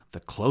The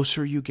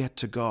closer you get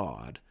to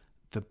God,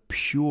 the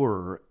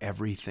purer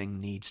everything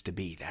needs to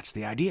be. That's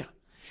the idea.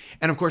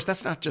 And of course,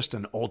 that's not just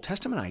an Old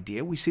Testament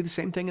idea. We see the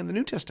same thing in the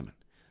New Testament.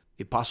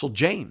 The Apostle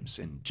James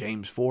in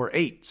James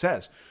 4:8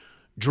 says,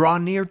 "Draw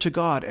near to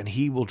God, and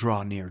he will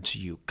draw near to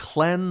you.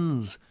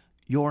 Cleanse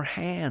your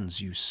hands,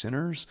 you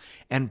sinners,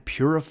 and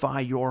purify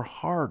your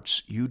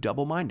hearts, you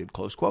double-minded."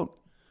 Close quote.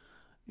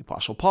 The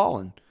Apostle Paul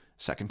in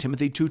 2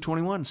 Timothy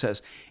 2:21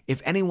 says,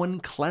 "If anyone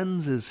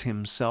cleanses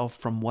himself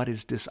from what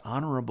is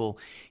dishonorable,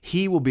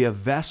 he will be a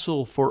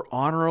vessel for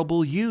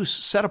honorable use,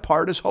 set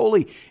apart as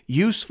holy,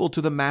 useful to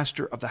the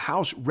master of the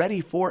house,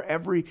 ready for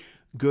every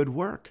good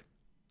work."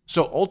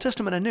 So Old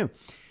Testament and New,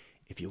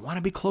 if you want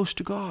to be close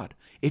to God,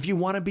 if you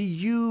want to be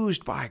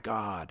used by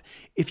God,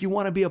 if you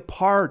want to be a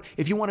part,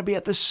 if you want to be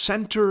at the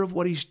center of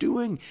what he's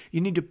doing,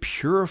 you need to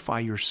purify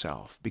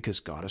yourself because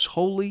God is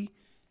holy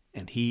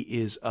and he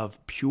is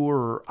of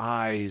purer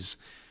eyes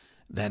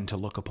than to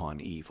look upon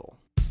evil.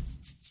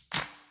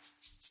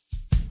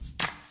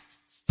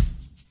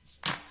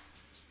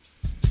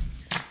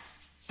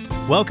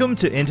 Welcome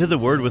to Into the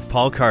Word with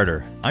Paul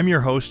Carter. I'm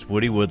your host,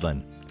 Woody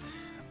Woodland.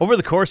 Over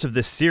the course of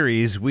this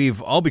series,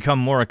 we've all become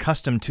more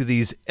accustomed to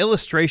these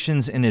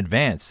illustrations in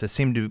advance that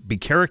seem to be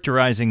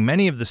characterizing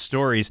many of the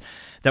stories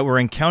that we're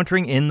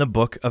encountering in the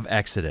book of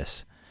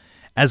Exodus.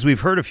 As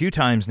we've heard a few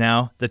times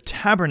now, the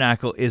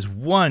tabernacle is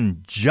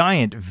one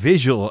giant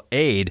visual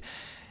aid,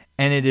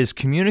 and it is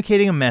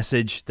communicating a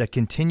message that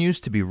continues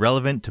to be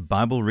relevant to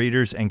Bible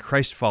readers and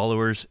Christ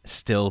followers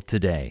still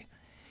today.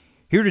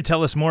 Here to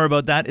tell us more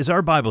about that is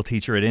our Bible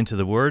teacher at Into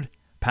the Word,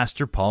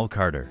 Pastor Paul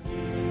Carter.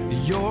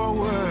 Your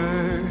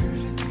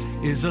word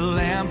is a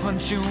lamp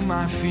unto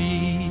my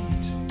feet.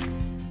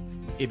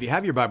 If you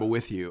have your Bible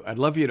with you, I'd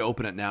love you to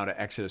open it now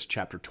to Exodus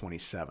chapter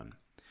 27.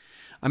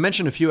 I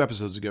mentioned a few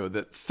episodes ago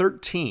that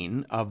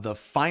 13 of the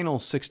final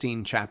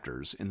 16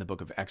 chapters in the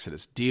book of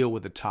Exodus deal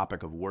with the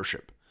topic of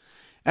worship.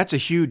 That's a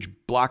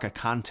huge block of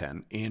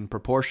content in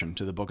proportion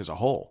to the book as a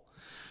whole.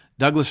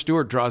 Douglas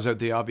Stewart draws out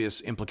the obvious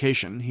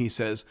implication. He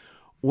says,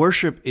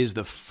 worship is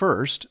the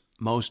first,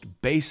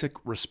 most basic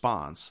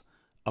response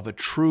of a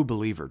true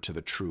believer to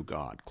the true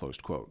God,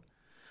 closed quote.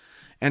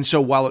 And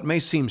so while it may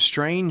seem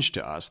strange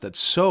to us that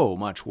so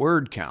much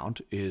word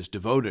count is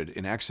devoted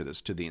in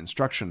Exodus to the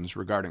instructions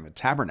regarding the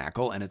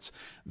tabernacle and its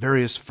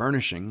various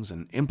furnishings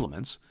and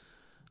implements,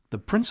 the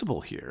principle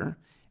here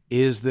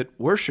is that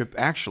worship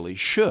actually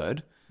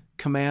should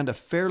command a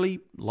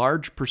fairly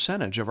large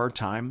percentage of our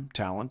time,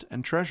 talent,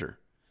 and treasure.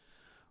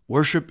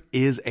 Worship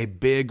is a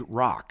big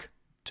rock,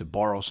 to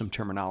borrow some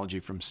terminology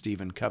from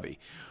Stephen Covey.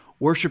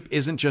 Worship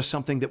isn't just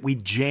something that we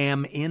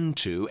jam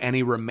into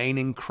any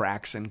remaining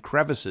cracks and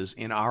crevices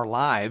in our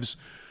lives.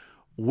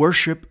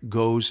 Worship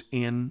goes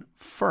in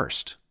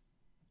first.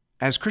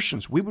 As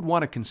Christians, we would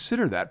want to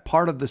consider that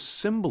part of the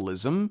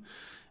symbolism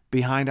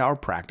behind our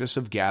practice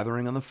of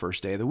gathering on the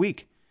first day of the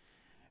week.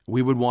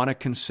 We would want to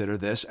consider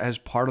this as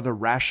part of the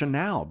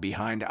rationale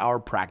behind our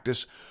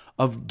practice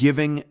of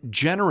giving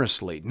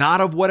generously,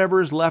 not of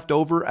whatever is left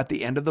over at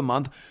the end of the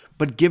month,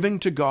 but giving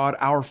to God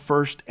our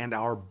first and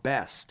our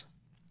best.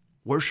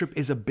 Worship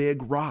is a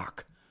big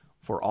rock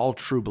for all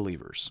true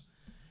believers.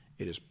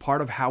 It is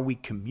part of how we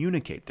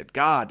communicate that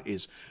God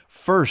is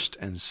first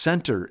and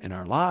center in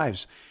our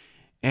lives,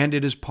 and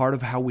it is part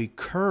of how we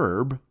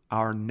curb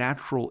our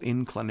natural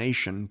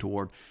inclination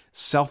toward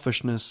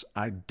selfishness,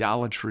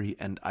 idolatry,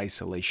 and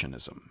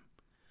isolationism.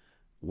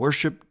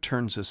 Worship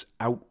turns us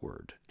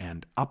outward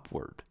and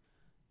upward,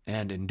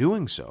 and in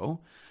doing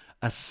so,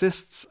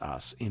 assists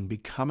us in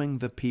becoming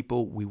the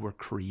people we were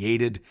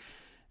created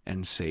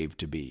and saved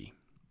to be.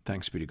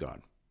 Thanks be to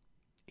God.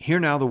 Hear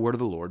now the word of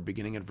the Lord,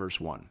 beginning at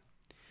verse 1.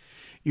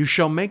 You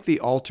shall make the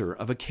altar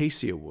of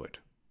acacia wood,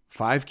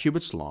 5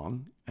 cubits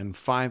long and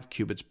 5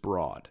 cubits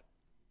broad.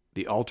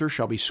 The altar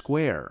shall be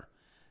square,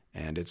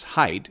 and its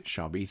height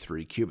shall be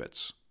 3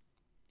 cubits.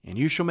 And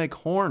you shall make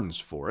horns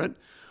for it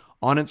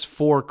on its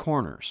 4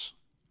 corners.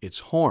 Its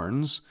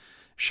horns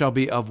shall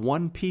be of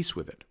one piece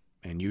with it,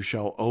 and you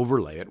shall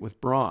overlay it with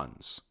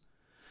bronze.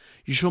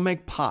 You shall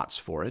make pots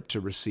for it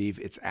to receive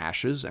its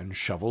ashes, and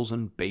shovels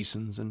and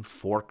basins and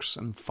forks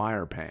and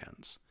fire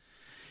pans.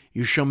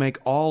 You shall make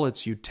all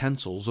its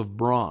utensils of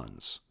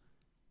bronze.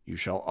 You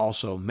shall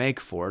also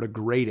make for it a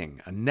grating,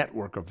 a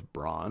network of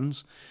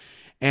bronze,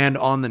 and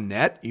on the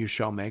net you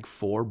shall make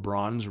 4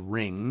 bronze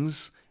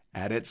rings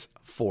at its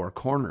 4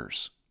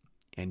 corners.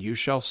 And you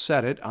shall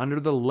set it under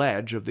the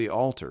ledge of the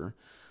altar,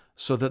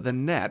 so that the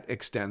net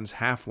extends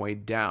halfway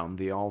down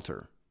the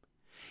altar.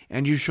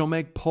 And you shall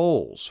make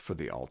poles for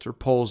the altar,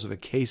 poles of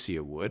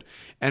acacia wood,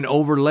 and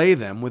overlay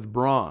them with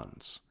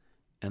bronze.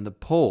 And the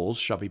poles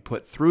shall be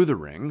put through the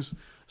rings,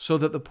 so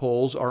that the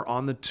poles are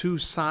on the 2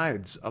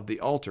 sides of the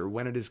altar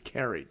when it is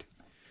carried.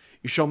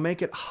 You shall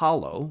make it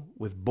hollow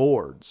with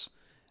boards,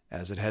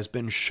 as it has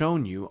been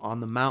shown you on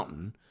the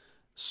mountain,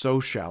 so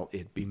shall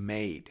it be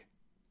made.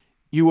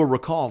 You will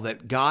recall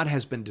that God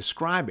has been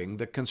describing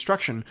the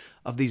construction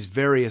of these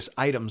various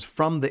items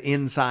from the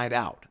inside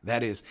out,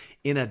 that is,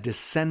 in a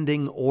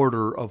descending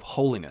order of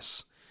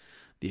holiness.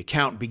 The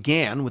account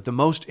began with the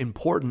most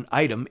important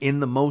item in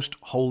the most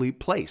holy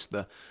place.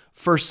 The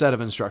first set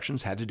of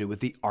instructions had to do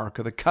with the Ark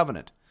of the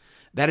Covenant.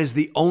 That is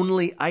the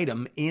only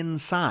item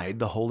inside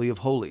the Holy of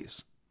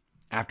Holies.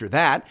 After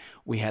that,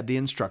 we had the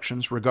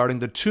instructions regarding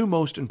the two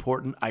most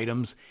important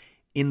items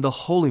in the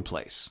holy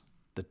place,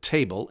 the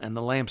table and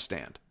the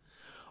lampstand.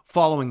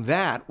 Following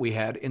that, we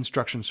had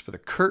instructions for the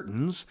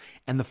curtains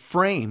and the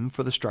frame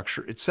for the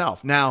structure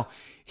itself. Now,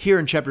 here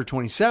in chapter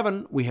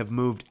 27, we have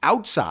moved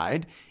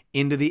outside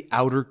into the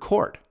outer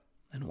court.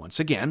 And once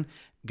again,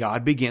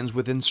 God begins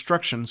with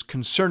instructions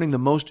concerning the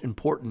most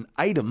important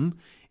item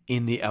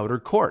in the outer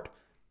court.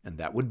 And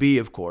that would be,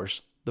 of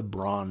course, the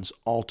bronze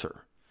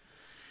altar.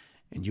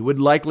 And you would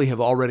likely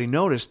have already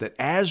noticed that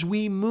as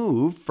we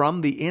move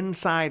from the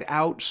inside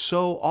out,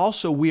 so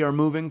also we are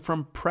moving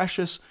from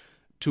precious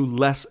to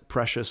less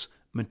precious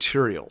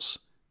materials.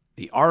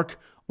 The ark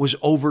was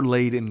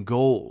overlaid in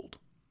gold,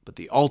 but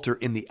the altar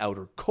in the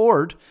outer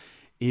court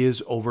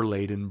is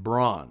overlaid in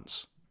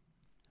bronze.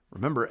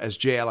 Remember, as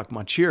J. Alec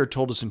Motyer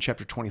told us in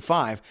chapter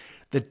 25,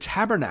 the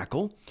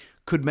tabernacle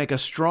could make a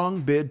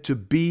strong bid to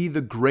be the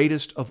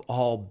greatest of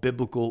all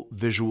biblical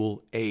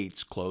visual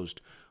aids,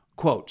 closed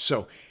quote.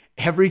 So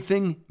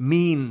everything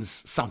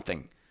means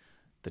something.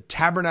 The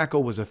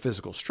tabernacle was a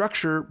physical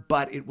structure,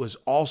 but it was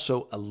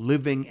also a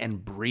living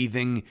and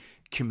breathing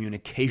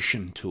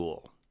communication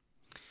tool.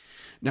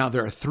 Now,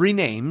 there are three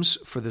names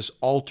for this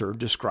altar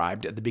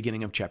described at the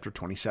beginning of chapter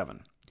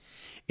 27.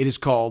 It is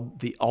called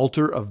the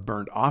altar of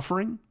burnt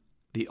offering,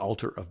 the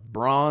altar of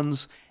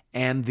bronze,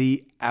 and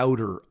the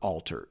outer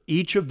altar.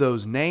 Each of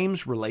those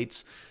names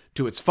relates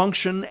to its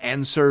function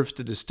and serves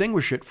to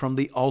distinguish it from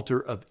the altar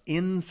of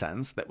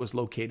incense that was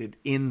located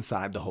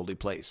inside the holy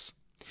place.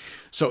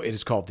 So it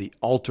is called the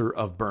altar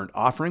of burnt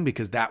offering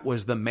because that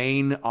was the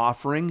main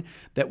offering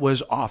that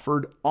was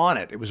offered on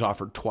it. It was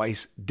offered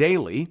twice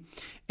daily,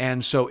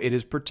 and so it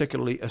is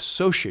particularly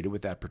associated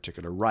with that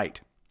particular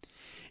rite.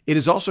 It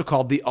is also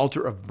called the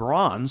altar of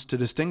bronze to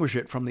distinguish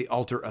it from the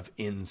altar of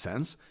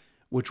incense,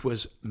 which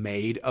was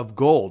made of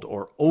gold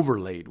or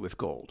overlaid with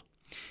gold.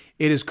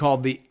 It is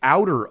called the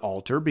outer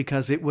altar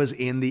because it was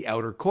in the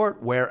outer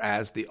court,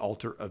 whereas the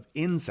altar of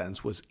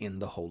incense was in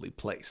the holy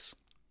place.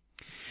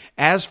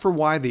 As for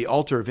why the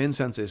altar of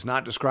incense is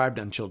not described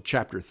until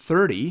chapter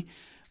 30,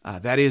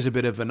 that is a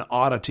bit of an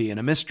oddity and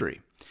a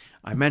mystery.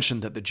 I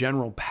mentioned that the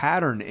general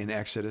pattern in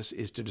Exodus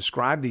is to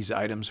describe these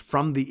items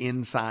from the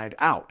inside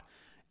out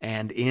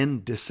and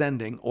in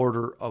descending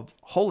order of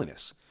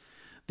holiness.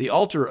 The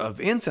altar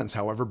of incense,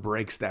 however,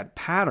 breaks that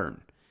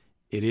pattern.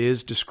 It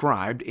is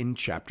described in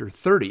chapter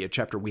 30, a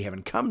chapter we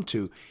haven't come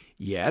to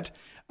yet,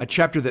 a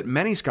chapter that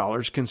many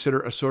scholars consider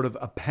a sort of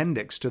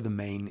appendix to the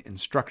main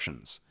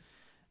instructions.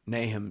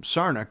 Nahum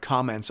Sarna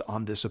comments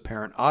on this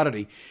apparent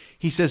oddity.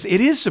 He says,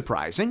 "It is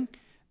surprising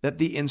that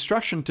the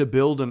instruction to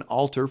build an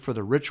altar for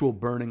the ritual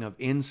burning of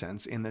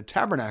incense in the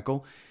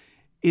tabernacle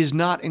is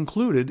not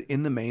included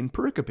in the main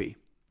pericope.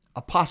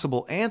 A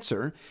possible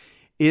answer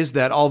is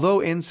that although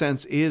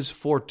incense is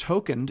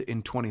foretokened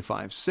in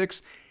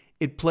 25:6,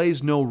 it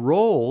plays no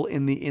role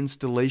in the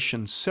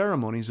installation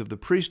ceremonies of the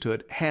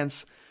priesthood.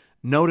 Hence,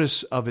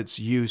 notice of its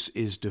use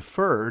is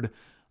deferred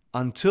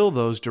until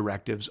those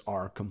directives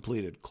are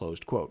completed,"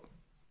 closed quote.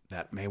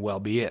 That may well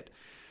be it.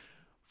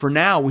 For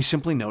now, we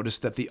simply notice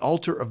that the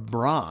altar of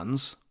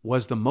bronze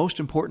was the most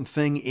important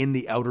thing in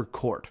the outer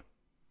court.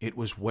 It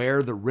was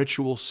where the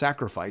ritual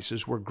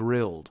sacrifices were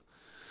grilled.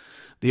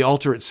 The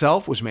altar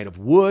itself was made of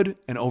wood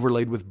and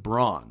overlaid with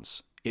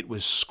bronze. It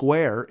was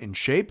square in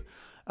shape,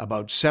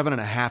 about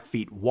 7.5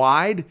 feet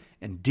wide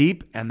and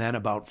deep, and then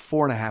about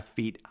 4.5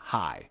 feet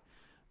high.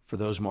 For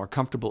those more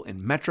comfortable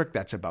in metric,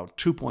 that's about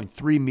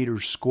 2.3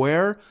 meters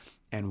square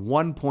and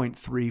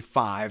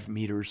 1.35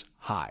 meters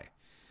high.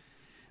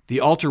 The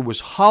altar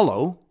was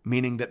hollow,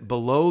 meaning that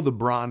below the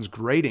bronze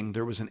grating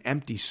there was an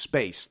empty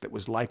space that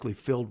was likely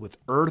filled with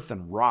earth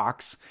and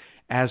rocks,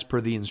 as per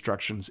the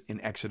instructions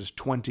in Exodus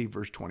 20,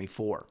 verse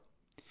 24.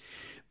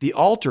 The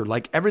altar,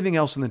 like everything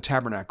else in the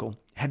tabernacle,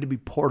 had to be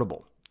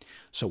portable.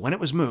 So when it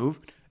was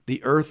moved,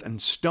 the earth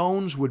and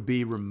stones would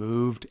be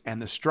removed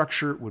and the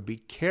structure would be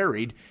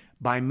carried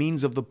by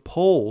means of the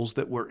poles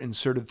that were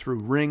inserted through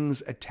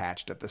rings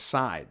attached at the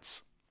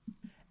sides.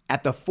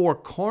 At the four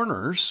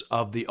corners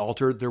of the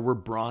altar, there were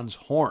bronze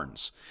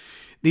horns.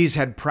 These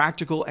had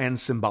practical and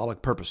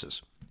symbolic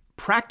purposes.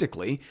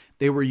 Practically,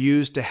 they were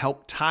used to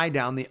help tie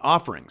down the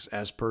offerings,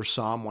 as per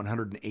Psalm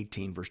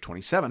 118, verse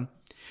 27,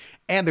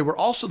 and they were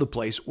also the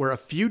place where a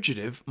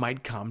fugitive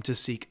might come to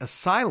seek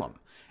asylum,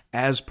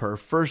 as per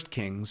 1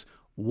 Kings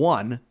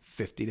 1,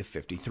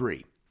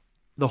 50-53.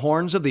 The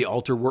horns of the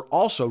altar were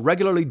also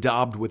regularly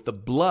daubed with the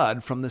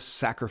blood from the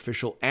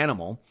sacrificial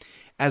animal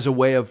as a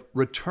way of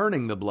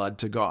returning the blood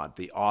to God,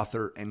 the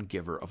author and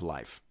giver of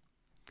life.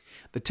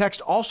 The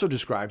text also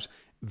describes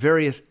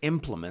various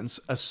implements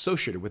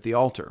associated with the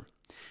altar.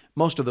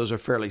 Most of those are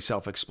fairly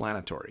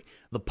self-explanatory.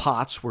 The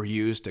pots were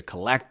used to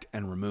collect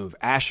and remove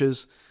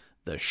ashes.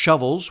 The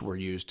shovels were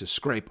used to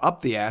scrape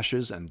up the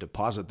ashes and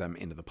deposit them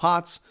into the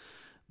pots.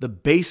 The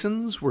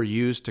basins were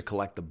used to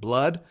collect the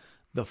blood,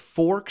 the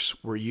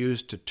forks were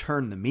used to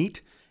turn the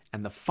meat,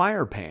 and the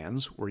fire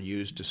pans were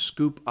used to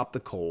scoop up the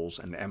coals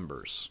and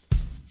embers.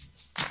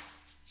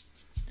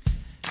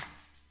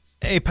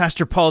 Hey,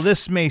 Pastor Paul,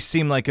 this may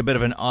seem like a bit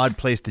of an odd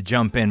place to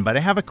jump in, but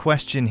I have a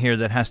question here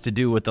that has to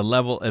do with the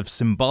level of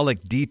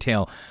symbolic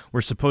detail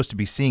we're supposed to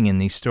be seeing in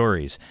these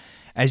stories.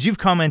 As you've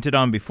commented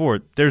on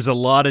before, there's a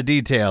lot of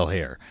detail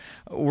here.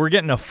 We're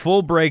getting a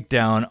full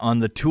breakdown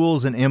on the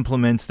tools and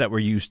implements that were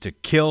used to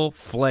kill,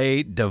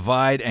 flay,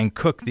 divide, and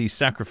cook these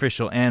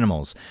sacrificial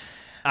animals.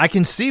 I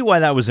can see why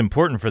that was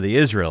important for the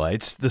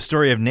Israelites. The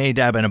story of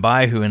Nadab and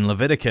Abihu in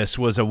Leviticus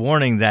was a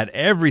warning that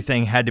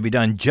everything had to be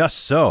done just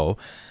so.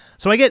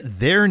 So I get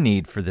their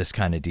need for this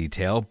kind of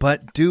detail,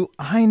 but do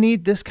I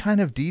need this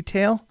kind of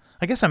detail?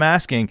 I guess I'm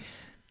asking,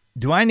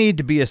 do I need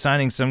to be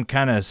assigning some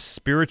kind of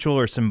spiritual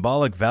or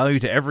symbolic value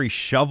to every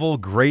shovel,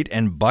 grate,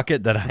 and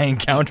bucket that I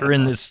encounter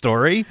in this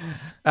story?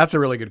 That's a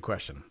really good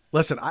question.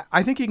 Listen,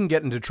 I think you can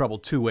get into trouble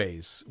two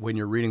ways when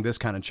you're reading this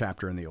kind of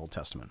chapter in the Old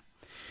Testament.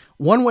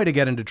 One way to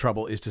get into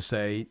trouble is to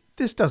say,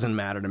 this doesn't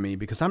matter to me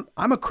because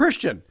I'm a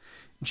Christian.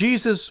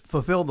 Jesus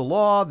fulfilled the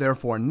law,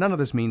 therefore none of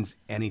this means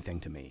anything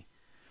to me.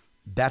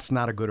 That's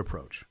not a good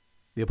approach.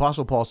 The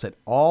Apostle Paul said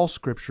all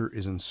Scripture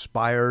is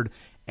inspired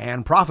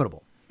and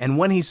profitable. And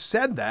when he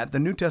said that, the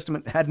New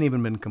Testament hadn't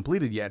even been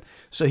completed yet,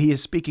 so he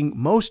is speaking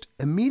most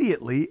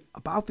immediately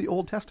about the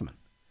Old Testament.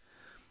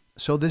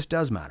 So this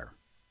does matter.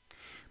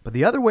 But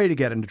the other way to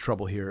get into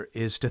trouble here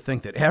is to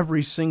think that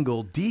every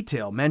single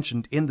detail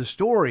mentioned in the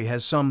story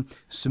has some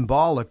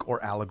symbolic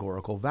or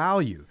allegorical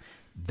value.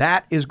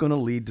 That is going to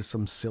lead to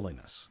some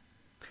silliness.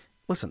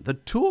 Listen, the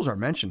tools are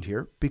mentioned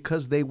here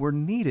because they were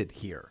needed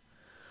here.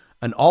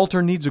 An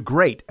altar needs a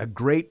grate. A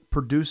grate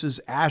produces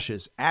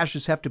ashes.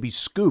 Ashes have to be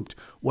scooped.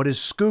 What is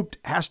scooped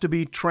has to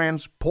be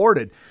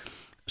transported.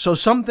 So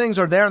some things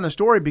are there in the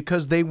story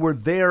because they were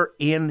there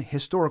in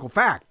historical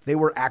fact. They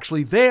were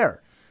actually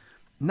there.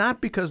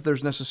 Not because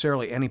there's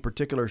necessarily any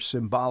particular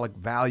symbolic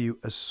value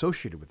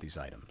associated with these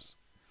items.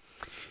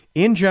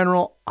 In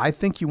general, I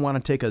think you want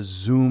to take a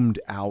zoomed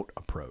out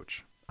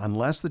approach,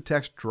 unless the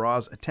text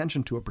draws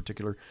attention to a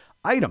particular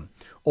item,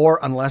 or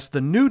unless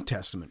the New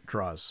Testament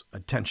draws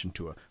attention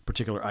to a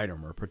particular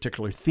item or a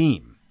particular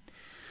theme.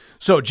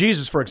 So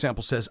Jesus, for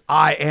example, says,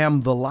 I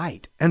am the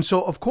light. And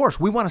so, of course,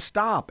 we want to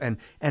stop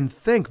and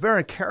think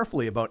very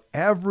carefully about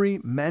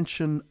every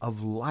mention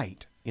of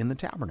light in the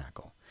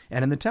tabernacle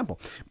and in the temple.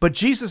 But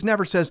Jesus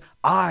never says,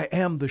 I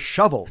am the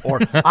shovel or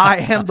I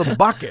am the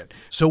bucket.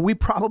 So we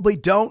probably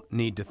don't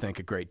need to think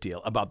a great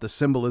deal about the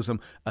symbolism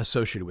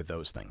associated with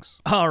those things.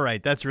 All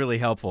right, that's really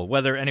helpful.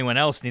 Whether anyone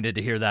else needed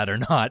to hear that or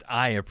not,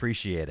 I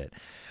appreciate it.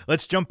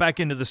 Let's jump back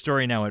into the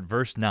story now at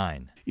verse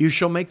 9. You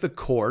shall make the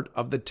court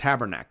of the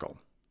tabernacle.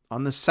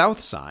 On the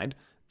south side,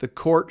 the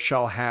court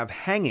shall have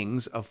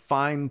hangings of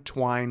fine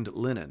twined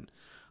linen,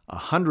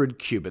 100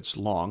 cubits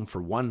long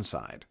for one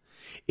side.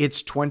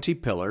 Its 20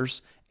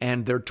 pillars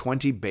and their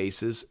 20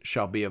 bases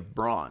shall be of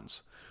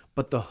bronze,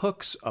 but the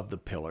hooks of the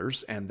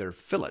pillars and their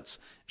fillets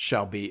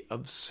shall be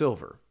of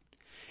silver.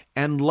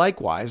 And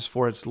likewise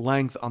for its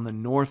length on the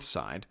north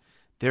side,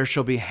 there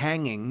shall be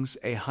hangings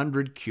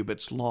 100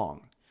 cubits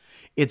long.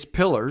 Its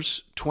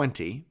pillars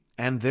 20,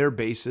 and their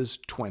bases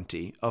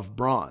 20 of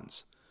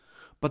bronze.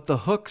 But the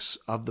hooks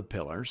of the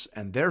pillars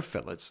and their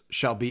fillets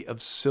shall be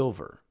of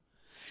silver.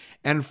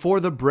 And for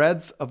the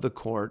breadth of the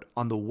court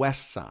on the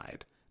west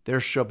side, there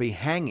shall be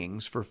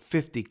hangings for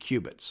 50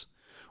 cubits,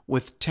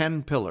 with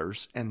 10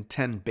 pillars and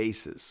 10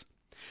 bases.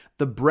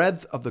 The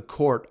breadth of the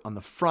court on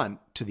the front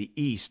to the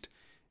east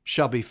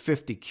shall be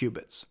 50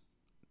 cubits.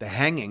 The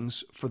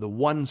hangings for the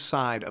one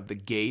side of the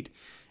gate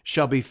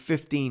shall be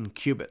 15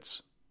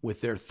 cubits,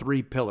 with their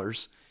 3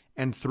 pillars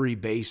and 3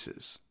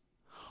 bases.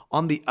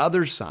 On the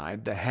other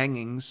side, the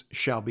hangings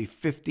shall be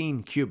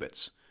 15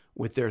 cubits,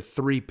 with their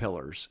 3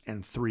 pillars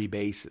and 3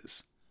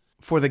 bases.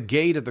 For the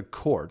gate of the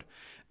court,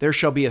 there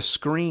shall be a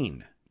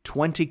screen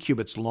 20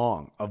 cubits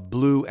long of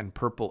blue and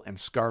purple and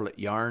scarlet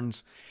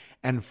yarns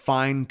and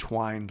fine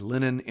twined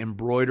linen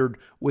embroidered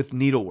with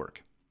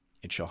needlework.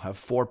 It shall have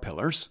 4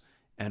 pillars,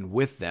 and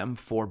with them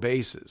 4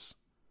 bases.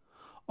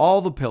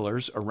 All the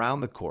pillars around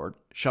the court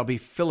shall be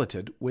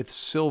filleted with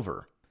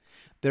silver.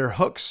 Their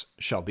hooks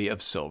shall be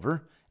of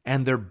silver,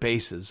 and their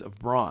bases of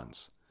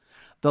bronze.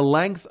 The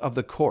length of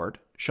the court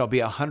shall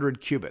be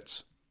 100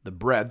 cubits, the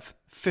breadth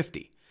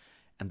 50,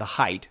 and the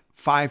height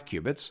 5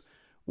 cubits,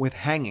 with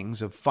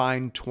hangings of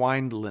fine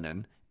twined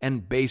linen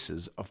and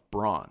bases of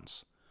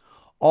bronze.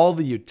 All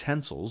the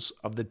utensils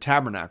of the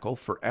tabernacle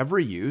for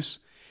every use,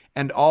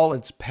 and all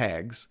its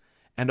pegs,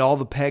 and all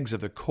the pegs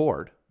of the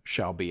court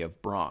shall be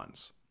of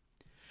bronze.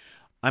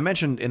 I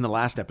mentioned in the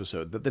last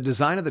episode that the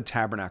design of the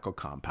tabernacle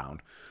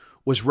compound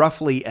was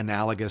roughly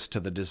analogous to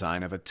the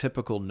design of a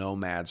typical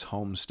nomad's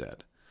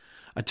homestead.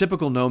 A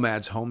typical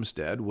nomad's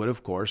homestead would,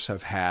 of course,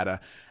 have had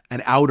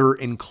an outer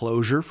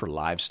enclosure for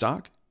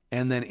livestock,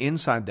 and then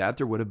inside that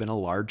there would have been a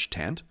large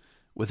tent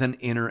with an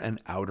inner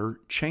and outer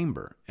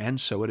chamber,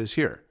 and so it is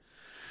here.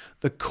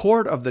 The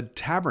court of the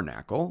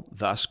tabernacle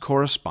thus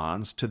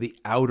corresponds to the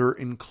outer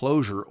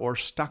enclosure or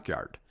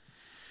stockyard.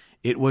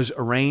 It was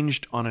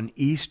arranged on an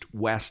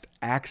east-west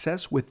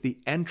axis with the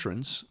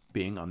entrance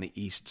being on the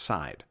east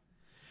side.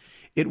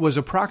 It was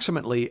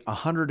approximately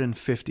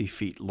 150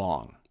 feet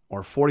long,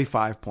 or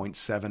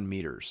 45.7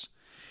 meters.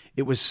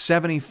 It was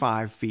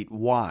 75 feet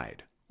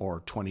wide,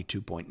 or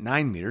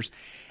 22.9 meters,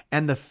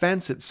 and the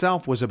fence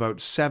itself was about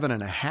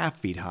 7.5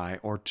 feet high,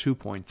 or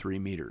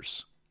 2.3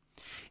 meters.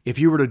 If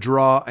you were to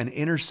draw an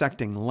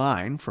intersecting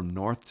line from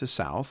north to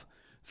south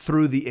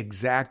through the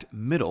exact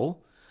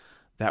middle,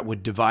 that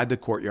would divide the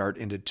courtyard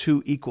into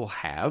two equal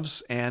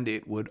halves, and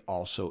it would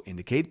also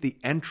indicate the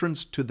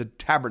entrance to the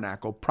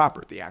tabernacle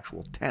proper, the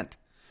actual tent.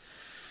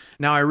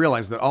 Now, I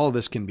realize that all of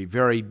this can be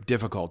very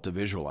difficult to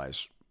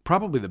visualize.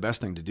 Probably the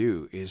best thing to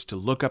do is to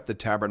look up the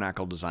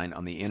tabernacle design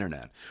on the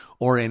internet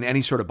or in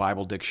any sort of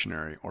Bible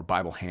dictionary or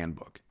Bible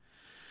handbook.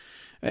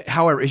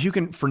 However, if you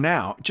can, for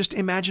now, just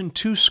imagine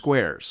two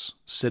squares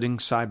sitting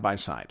side by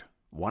side,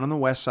 one on the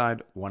west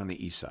side, one on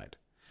the east side.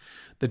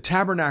 The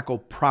tabernacle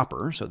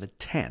proper, so the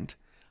tent,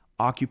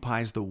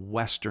 occupies the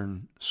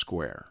western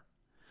square.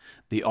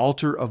 The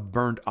altar of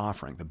burnt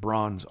offering, the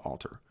bronze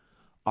altar,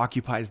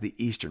 occupies the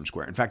eastern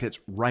square. In fact, it's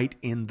right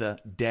in the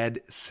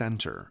dead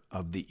center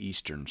of the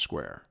eastern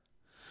square.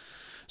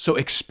 So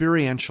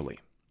experientially,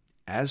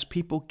 as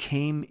people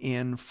came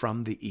in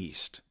from the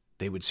east,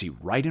 they would see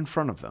right in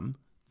front of them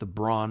the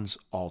bronze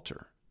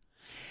altar.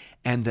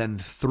 And then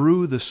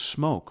through the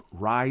smoke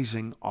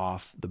rising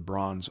off the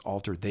bronze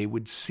altar, they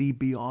would see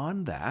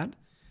beyond that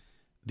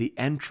the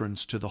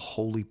entrance to the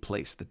holy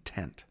place, the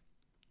tent.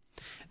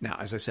 Now,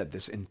 as I said,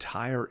 this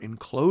entire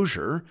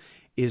enclosure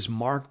is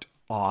marked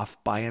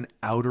off by an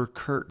outer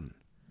curtain.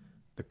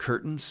 The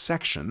curtain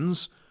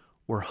sections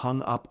were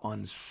hung up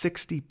on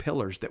 60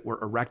 pillars that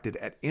were erected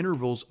at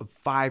intervals of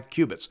 5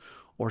 cubits,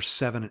 or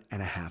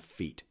 7.5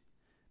 feet.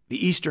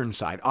 The eastern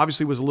side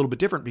obviously was a little bit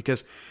different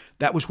because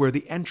that was where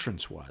the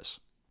entrance was.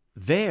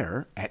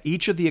 There, at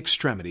each of the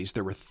extremities,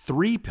 there were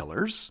 3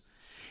 pillars,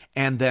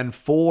 and then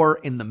 4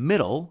 in the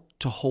middle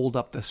to hold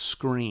up the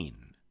screen.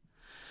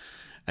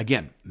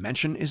 Again,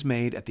 mention is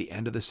made at the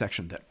end of the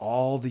section that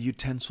all the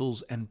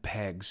utensils and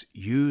pegs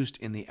used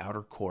in the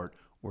outer court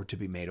were to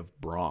be made of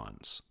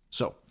bronze.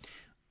 So,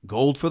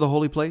 gold for the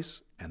holy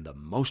place and the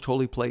most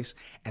holy place,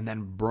 and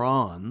then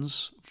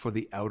bronze for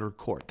the outer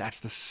court. That's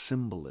the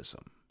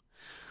symbolism.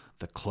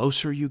 The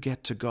closer you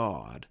get to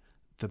God,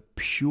 the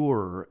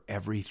purer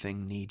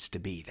everything needs to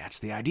be. That's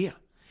the idea.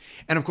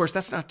 And of course,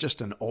 that's not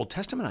just an Old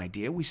Testament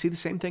idea. We see the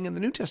same thing in the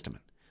New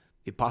Testament.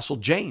 The Apostle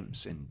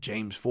James in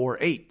James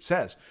 4:8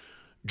 says,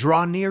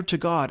 "Draw near to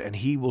God, and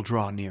he will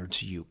draw near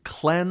to you.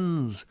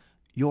 Cleanse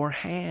your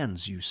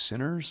hands, you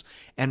sinners,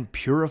 and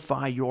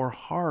purify your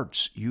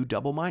hearts, you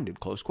double-minded."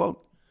 Close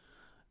quote.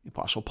 The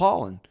Apostle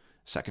Paul in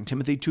 2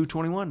 Timothy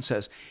 2:21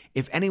 says,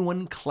 "If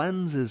anyone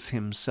cleanses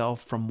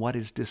himself from what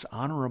is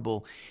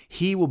dishonorable,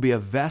 he will be a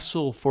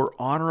vessel for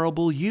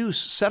honorable use,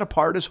 set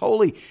apart as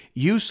holy,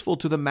 useful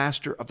to the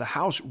master of the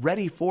house,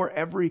 ready for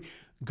every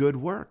good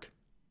work."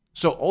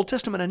 So Old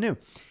Testament and New,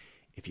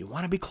 if you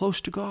want to be close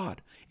to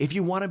God, if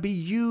you want to be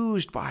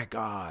used by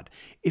God,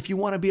 if you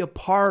want to be a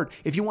part,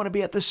 if you want to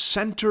be at the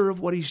center of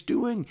what he's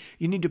doing,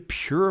 you need to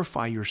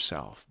purify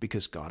yourself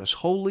because God is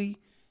holy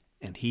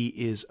and he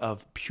is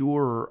of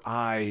purer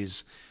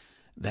eyes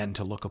than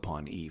to look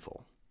upon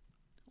evil.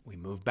 We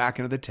move back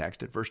into the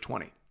text at verse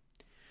 20.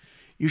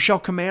 "You shall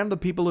command the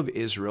people of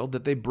Israel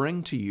that they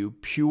bring to you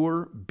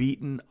pure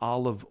beaten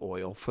olive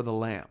oil for the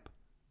lamp,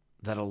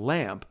 that a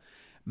lamp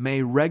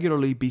may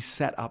regularly be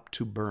set up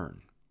to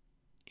burn.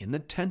 In the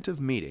tent of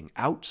meeting,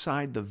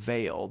 outside the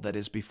veil that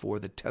is before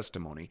the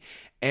testimony,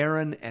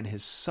 Aaron and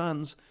his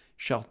sons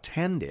shall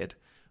tend it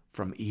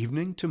from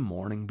evening to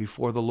morning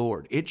before the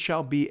Lord. It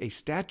shall be a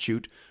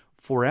statute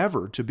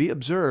forever to be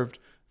observed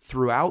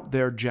throughout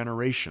their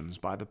generations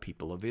by the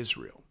people of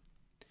Israel."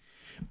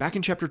 Back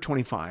in chapter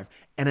 25,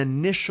 an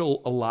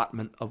initial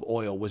allotment of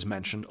oil was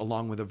mentioned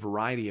along with a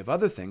variety of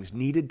other things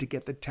needed to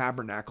get the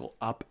tabernacle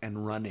up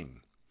and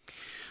running.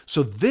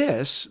 So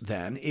this,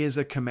 then, is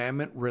a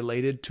commandment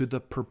related to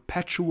the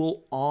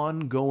perpetual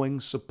ongoing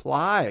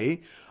supply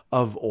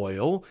of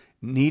oil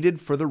needed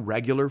for the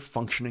regular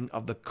functioning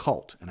of the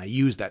cult. And I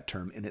use that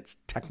term in its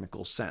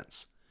technical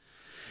sense.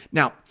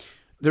 Now,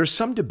 there's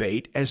some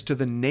debate as to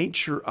the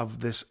nature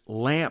of this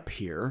lamp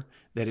here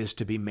that is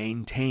to be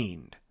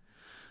maintained.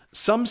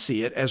 Some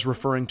see it as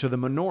referring to the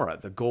menorah,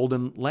 the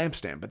golden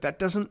lampstand, but that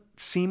doesn't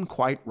seem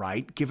quite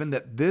right, given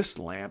that this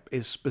lamp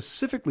is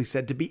specifically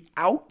said to be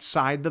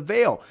outside the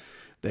veil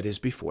that is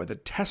before the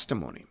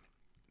testimony.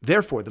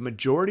 Therefore, the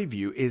majority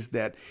view is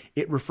that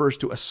it refers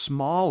to a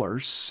smaller,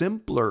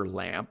 simpler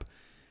lamp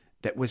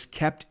that was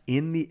kept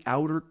in the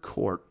outer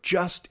court,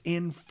 just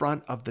in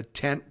front of the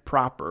tent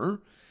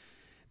proper,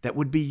 that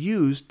would be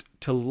used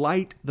to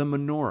light the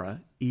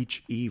menorah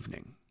each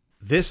evening.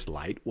 This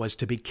light was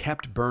to be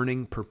kept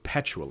burning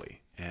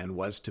perpetually and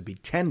was to be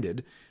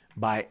tended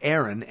by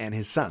Aaron and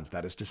his sons,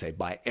 that is to say,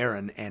 by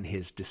Aaron and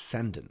his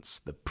descendants,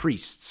 the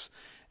priests,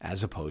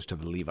 as opposed to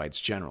the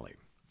Levites generally.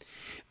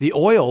 The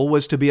oil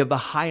was to be of the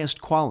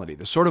highest quality,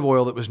 the sort of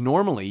oil that was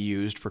normally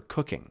used for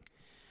cooking.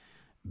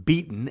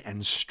 Beaten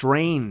and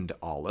strained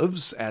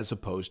olives, as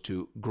opposed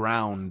to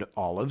ground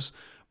olives,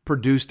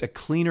 produced a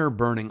cleaner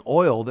burning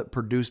oil that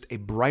produced a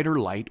brighter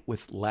light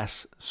with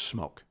less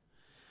smoke.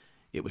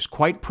 It was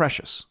quite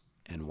precious,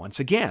 and once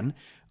again,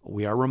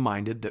 we are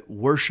reminded that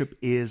worship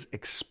is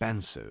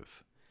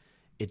expensive.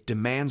 It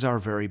demands our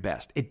very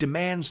best. It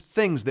demands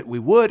things that we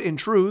would, in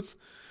truth,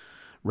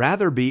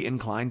 rather be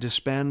inclined to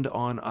spend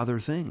on other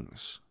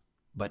things.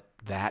 But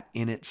that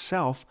in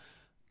itself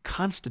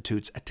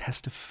constitutes a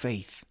test of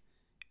faith.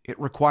 It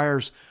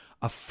requires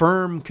a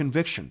firm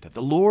conviction that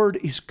the Lord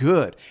is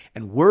good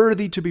and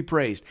worthy to be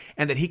praised,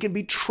 and that He can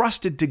be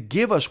trusted to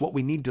give us what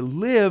we need to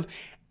live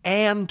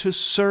and to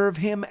serve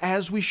Him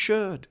as we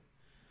should.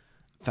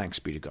 Thanks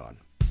be to God.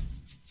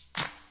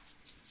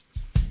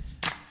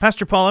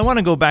 Pastor Paul, I want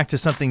to go back to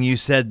something you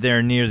said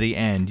there near the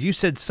end. You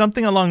said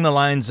something along the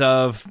lines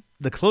of,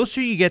 the closer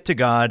you get to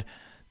God,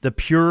 the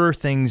purer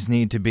things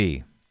need to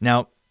be.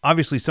 Now,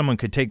 obviously someone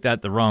could take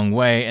that the wrong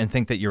way and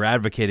think that you're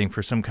advocating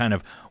for some kind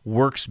of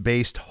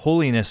works-based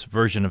holiness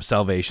version of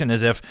salvation,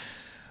 as if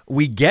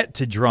we get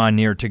to draw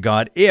near to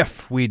God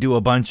if we do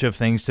a bunch of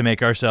things to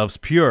make ourselves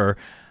pure.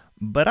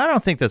 But I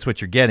don't think that's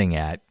what you're getting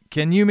at.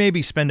 Can you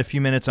maybe spend a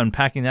few minutes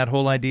unpacking that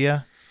whole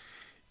idea?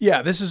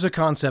 Yeah, this is a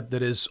concept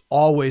that is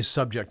always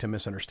subject to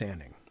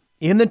misunderstanding.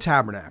 In the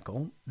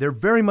tabernacle, there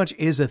very much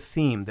is a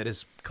theme that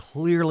is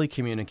clearly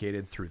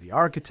communicated through the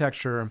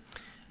architecture,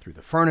 through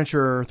the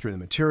furniture, through the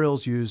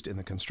materials used in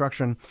the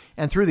construction,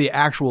 and through the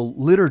actual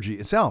liturgy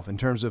itself in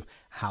terms of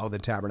how the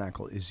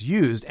tabernacle is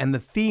used. And the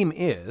theme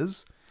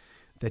is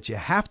that you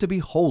have to be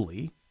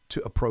holy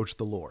to approach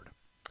the Lord.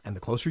 And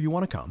the closer you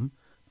want to come,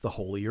 the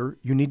holier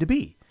you need to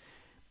be.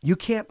 You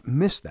can't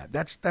miss that.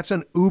 That's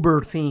an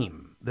uber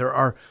theme. There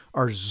are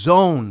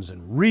zones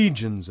and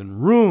regions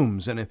and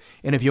rooms, and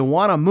if you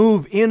want to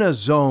move in a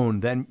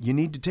zone, then you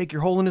need to take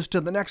your holiness to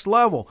the next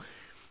level.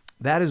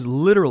 That is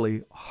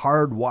literally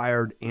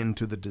hardwired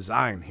into the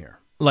design here.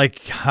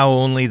 Like how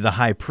only the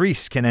high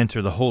priest can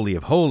enter the Holy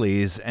of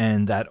Holies,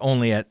 and that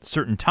only at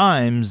certain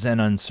times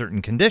and on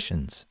certain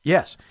conditions.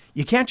 Yes,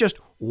 you can't just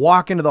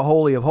walk into the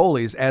Holy of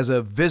Holies as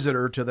a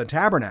visitor to the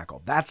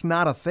tabernacle. That's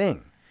not a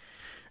thing.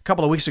 A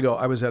couple of weeks ago,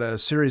 I was at a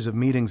series of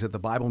meetings at the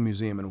Bible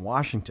Museum in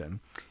Washington,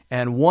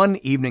 and one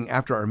evening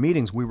after our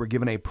meetings, we were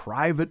given a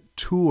private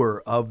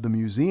tour of the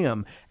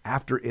museum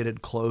after it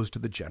had closed to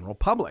the general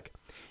public.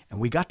 And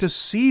we got to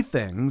see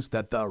things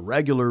that the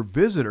regular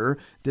visitor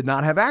did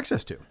not have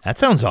access to. That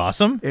sounds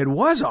awesome. It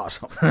was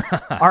awesome.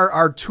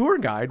 Our tour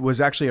guide was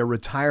actually a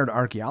retired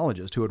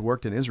archaeologist who had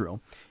worked in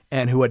Israel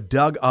and who had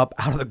dug up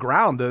out of the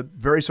ground the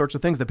very sorts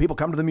of things that people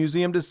come to the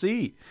museum to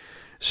see.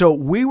 So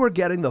we were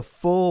getting the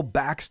full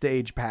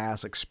backstage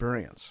pass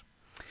experience.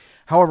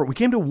 However, we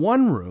came to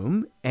one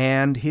room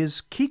and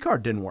his key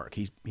card didn't work.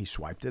 He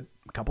swiped it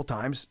a couple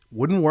times,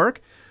 wouldn't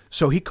work.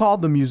 So he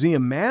called the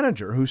museum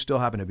manager, who still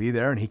happened to be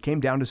there, and he came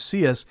down to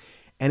see us,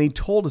 and he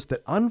told us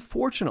that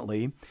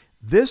unfortunately,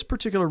 this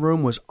particular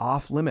room was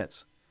off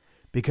limits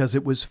because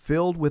it was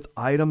filled with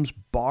items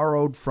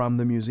borrowed from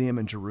the museum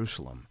in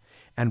Jerusalem.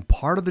 And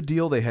part of the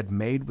deal they had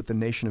made with the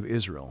nation of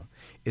Israel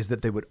is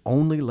that they would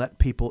only let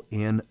people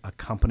in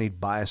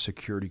accompanied by a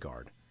security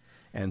guard.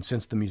 And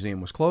since the museum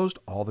was closed,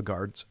 all the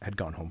guards had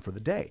gone home for the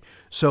day.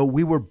 So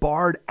we were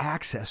barred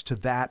access to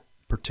that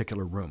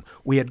particular room.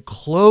 We had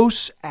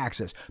close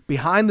access,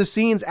 behind the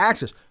scenes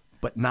access,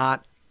 but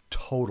not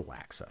total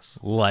access.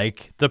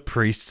 Like the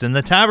priests in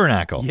the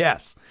tabernacle.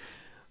 Yes.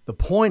 The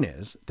point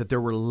is that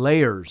there were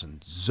layers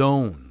and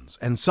zones,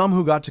 and some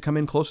who got to come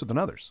in closer than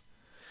others.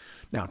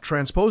 Now,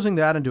 transposing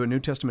that into a New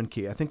Testament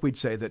key, I think we'd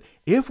say that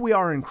if we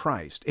are in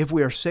Christ, if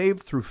we are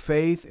saved through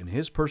faith in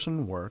His person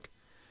and work,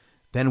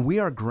 then we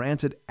are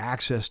granted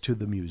access to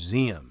the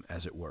museum,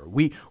 as it were.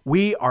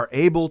 We are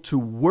able to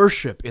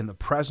worship in the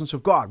presence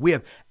of God. We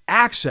have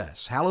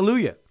access.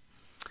 Hallelujah.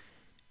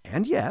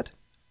 And yet,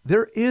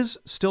 there is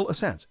still a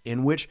sense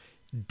in which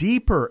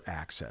deeper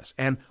access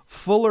and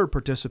fuller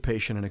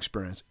participation and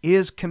experience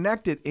is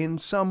connected in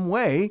some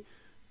way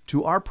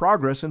to our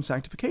progress in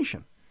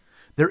sanctification.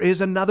 There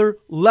is another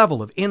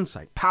level of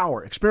insight,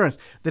 power, experience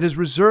that is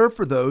reserved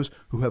for those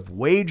who have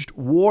waged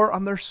war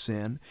on their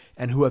sin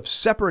and who have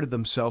separated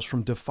themselves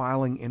from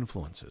defiling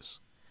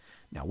influences.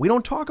 Now, we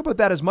don't talk about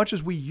that as much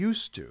as we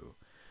used to,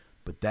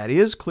 but that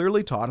is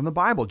clearly taught in the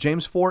Bible.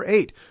 James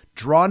 4:8,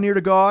 draw near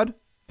to God,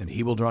 and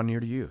He will draw near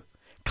to you.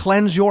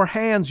 Cleanse your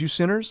hands, you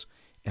sinners,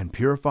 and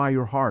purify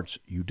your hearts,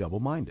 you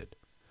double-minded.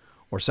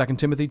 Or 2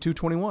 Timothy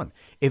 2:21,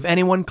 if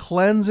anyone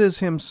cleanses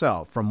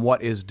himself from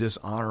what is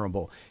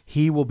dishonorable,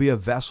 he will be a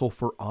vessel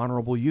for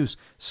honorable use,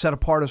 set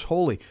apart as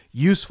holy,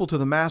 useful to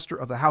the master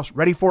of the house,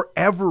 ready for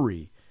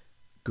every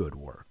good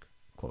work.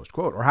 Close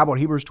quote. Or how about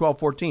Hebrews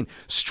 12:14,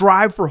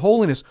 strive for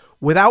holiness,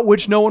 without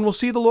which no one will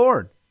see the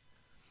Lord.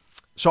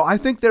 So I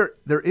think there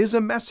is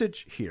a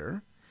message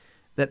here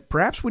that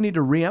perhaps we need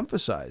to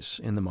reemphasize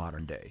in the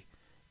modern day.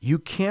 you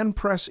can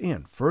press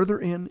in, further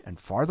in and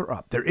farther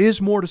up. There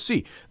is more to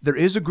see. There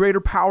is a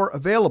greater power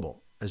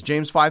available. As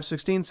James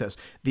 5:16 says,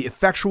 the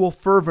effectual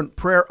fervent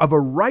prayer of a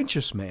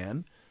righteous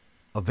man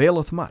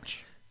availeth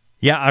much.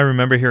 Yeah, I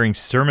remember hearing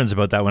sermons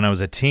about that when I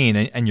was a teen,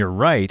 and you're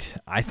right.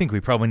 I think we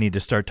probably need to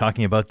start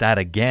talking about that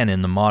again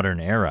in the modern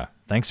era.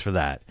 Thanks for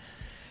that.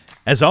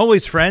 As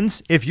always,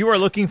 friends, if you are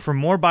looking for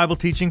more Bible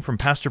teaching from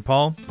Pastor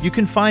Paul, you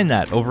can find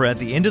that over at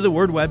the Into the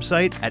Word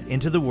website at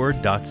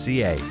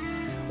intotheword.ca.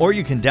 Or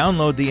you can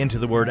download the Into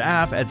the Word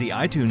app at the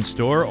iTunes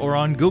Store or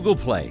on Google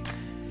Play.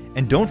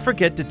 And don't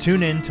forget to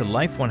tune in to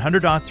Life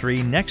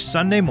 100.3 next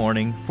Sunday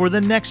morning for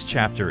the next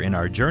chapter in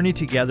our journey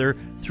together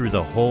through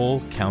the whole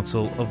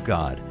counsel of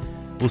God.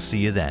 We'll see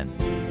you then.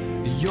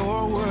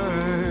 Your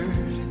word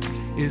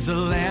is a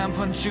lamp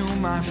unto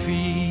my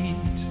feet